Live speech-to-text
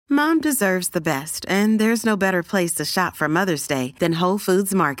Mom deserves the best, and there's no better place to shop for Mother's Day than Whole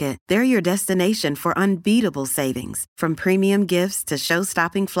Foods Market. They're your destination for unbeatable savings, from premium gifts to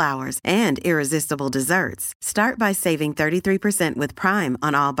show-stopping flowers and irresistible desserts. Start by saving 33% with Prime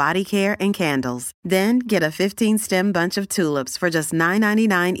on all body care and candles. Then get a 15-stem bunch of tulips for just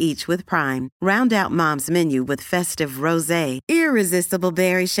 $9.99 each with Prime. Round out Mom's menu with festive rosé, irresistible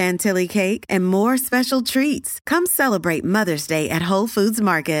berry chantilly cake, and more special treats. Come celebrate Mother's Day at Whole Foods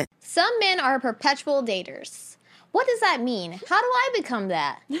Market. Some men are perpetual daters. What does that mean? How do I become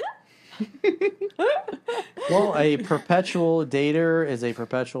that? Well, a perpetual dater is a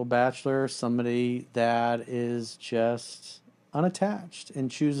perpetual bachelor, somebody that is just unattached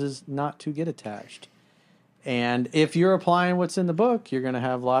and chooses not to get attached. And if you're applying what's in the book, you're going to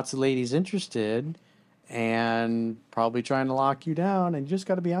have lots of ladies interested and probably trying to lock you down, and you just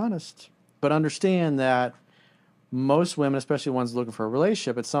got to be honest. But understand that most women, especially ones looking for a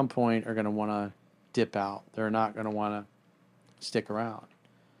relationship, at some point are going to want to dip out. They're not going to want to stick around.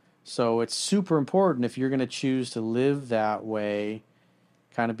 So it's super important if you're going to choose to live that way,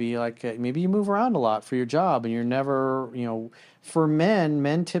 kind of be like, maybe you move around a lot for your job and you're never, for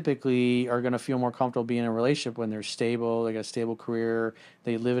men typically are going to feel more comfortable being in a relationship when they're stable, they got a stable career,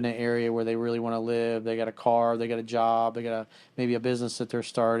 they live in an area where they really want to live, they got a car, they got a job, they got maybe a business that they're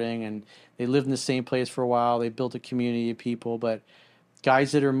starting, and they live in the same place for a while, they built a community of people. But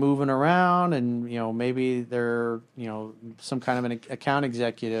guys that are moving around and, maybe they're, some kind of an account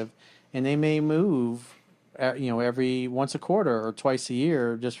executive, and they may move every once a quarter or twice a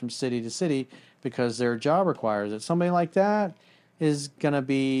year just from city to city because their job requires it. Somebody like that is going to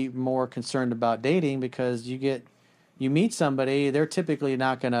be more concerned about dating because you meet somebody, they're typically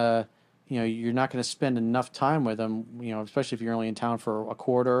not going to, you're not going to spend enough time with them, especially if you're only in town for a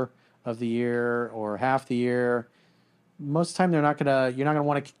quarter of the year or half the year. Most of the time you're not going to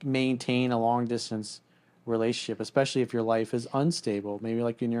want to maintain a long distance relationship, especially if your life is unstable. Maybe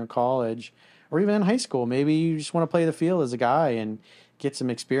like when you're in college or even in high school, maybe you just want to play the field as a guy and get some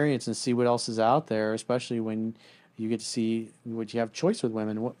experience and see what else is out there, especially when you get to see what you have choice with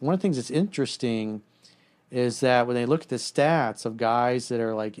women. One of the things that's interesting is that when they look at the stats of guys that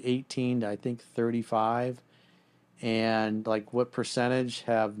are like 18 to I think 35 and like what percentage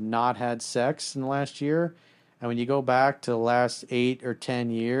have not had sex in the last year, and when you go back to the last 8 or 10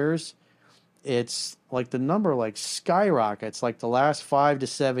 years, it's like the number like skyrockets. Like the last 5 to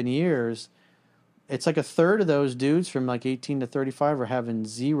 7 years, it's like a third of those dudes from like 18 to 35 are having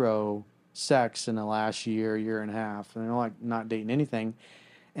zero sex in the last year and a half. And they're like not dating anything.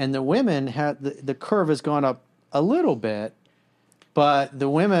 And the women the curve has gone up a little bit, but the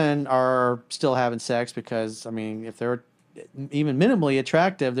women are still having sex because, if they're even minimally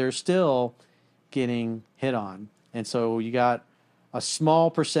attractive, they're still getting hit on. And so you got a small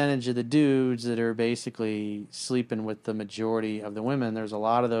percentage of the dudes that are basically sleeping with the majority of the women. There's a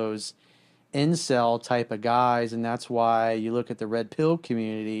lot of those incel type of guys, and that's why you look at the red pill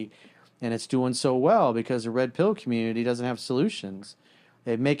community and it's doing so well, because the red pill community doesn't have solutions.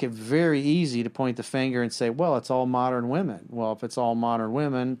 They make it very easy to point the finger and say, well, it's all modern women. Well, if it's all modern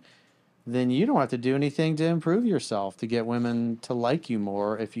women, then you don't have to do anything to improve yourself to get women to like you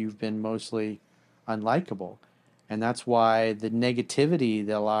more if you've been mostly unlikable. And that's why the negativity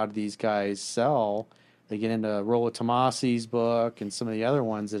that a lot of these guys sell, they get into Rollo Tomasi's book and some of the other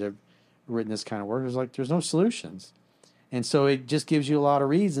ones that have written this kind of work, is like there's no solutions. And so it just gives you a lot of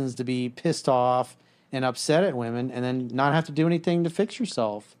reasons to be pissed off and upset at women and then not have to do anything to fix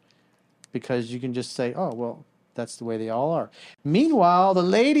yourself, because you can just say, oh, well, that's the way they all are. Meanwhile, the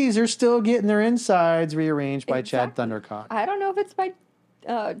ladies are still getting their insides rearranged by Chad Thundercock. I don't know if it's by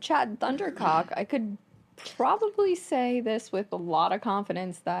Chad Thundercock. I could probably say this with a lot of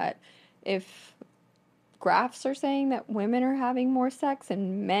confidence that if graphs are saying that women are having more sex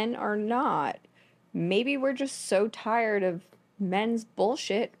and men are not, maybe we're just so tired of men's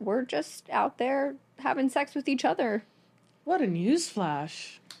bullshit, we're just out there having sex with each other. What a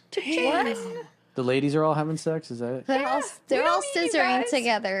newsflash. What? The ladies are all having sex, is that it? They're all scissoring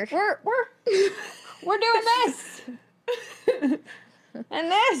together. We're doing this.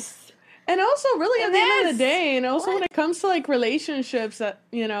 And this. And also, really, at the end of the day, and also when it comes to, like, relationships that,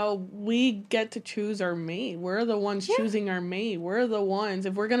 we get to choose our mate. We're the ones choosing our mate. We're the ones,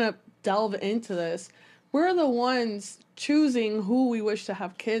 if we're going to delve into this, we're the ones choosing who we wish to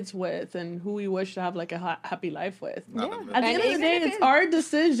have kids with and who we wish to have, like, a happy life with. Yeah. At the end of the day, it's our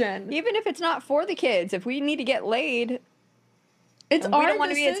decision. Even if it's not for the kids, if we need to get laid, It's and we our don't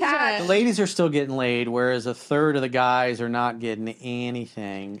want to be decision. attached. The ladies are still getting laid, whereas a third of the guys are not getting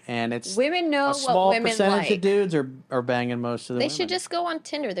anything, and it's Women know a what small women percentage like. of dudes are banging most of the They women. should just go on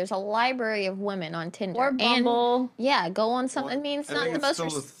Tinder. There's a library of women on Tinder. Or Bumble. And, yeah, go on something. I mean, it's I not think the it's most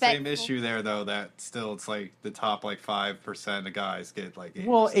still the respectful. same issue there, though. That still, it's like the top 5% of guys get 80%.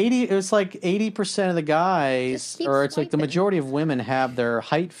 Well, 80. It's like 80% of the guys, Just keep or it's like the swiping. majority of women have their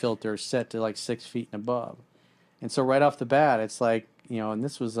height filters set to 6 feet and above, and so right off the bat, it's like and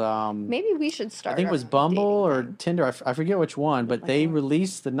this was Maybe we should start. I think it was our Bumble dating or thing. Tinder. I forget which one, but they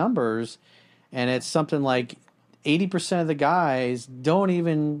released the numbers, and it's something like 80% of the guys don't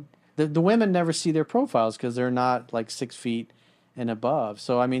even the women never see their profiles because they're not 6 feet and above.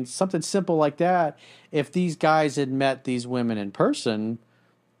 So I mean, something simple like that. If these guys had met these women in person,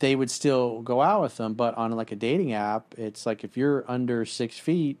 they would still go out with them. But on a dating app, it's like if you're under 6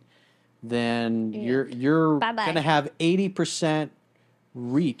 feet, then you're Bye-bye. gonna have 80%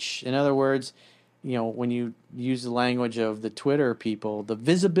 reach. In other words, when you use the language of the Twitter people, the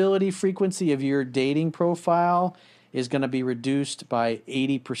visibility frequency of your dating profile is going to be reduced by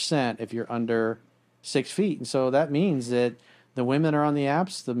 80% if you're under 6 feet. And so that means that the women are on the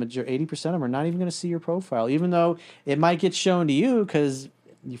apps, 80% of them are not even going to see your profile, even though it might get shown to you because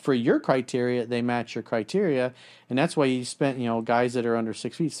for your criteria, they match your criteria. And that's why you spent, guys that are under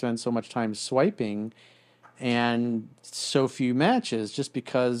 6 feet spend so much time swiping and so few matches, just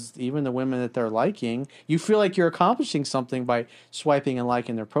because even the women that they're liking, you feel like you're accomplishing something by swiping and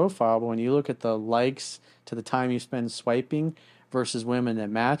liking their profile. But when you look at the likes to the time you spend swiping versus women that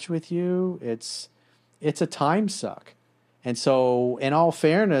match with you, it's a time suck. And so, in all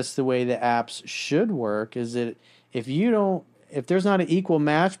fairness, the way the apps should work is that if there's not an equal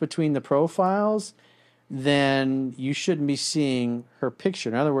match between the profiles, then you shouldn't be seeing her picture.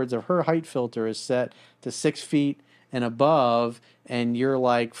 In other words, if her height filter is set to 6 feet and above, and you're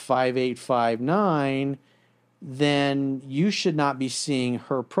 5'8", 5'9", then you should not be seeing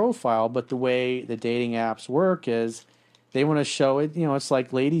her profile. But the way the dating apps work is they want to show it, it's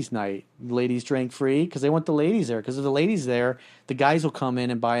like ladies' night. Ladies drink free because they want the ladies there. Because if the ladies there, the guys will come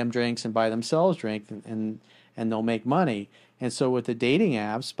in and buy them drinks and buy themselves drinks, and they'll make money. And so with the dating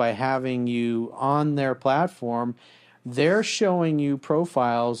apps, by having you on their platform, they're showing you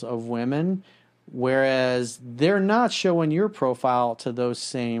profiles of women, whereas they're not showing your profile to those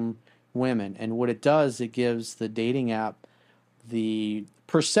same women. And what it does, it gives the dating app the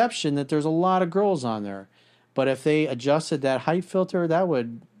perception that there's a lot of girls on there. But if they adjusted that height filter, that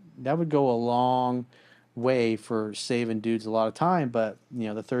would go a long way for saving dudes a lot of time. But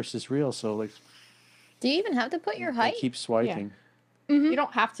the thirst is real, so Do you even have to put your height? keep swiping. Yeah. You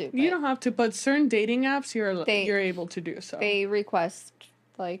don't have to. You don't have to, but certain dating apps, you're able to do so. They request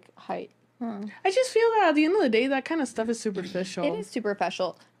height. I just feel that at the end of the day, that kind of stuff is superficial. It is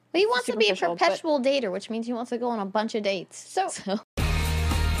superficial. But he wants to be a Superficial, perpetual dater, which means he wants to go on a bunch of dates. So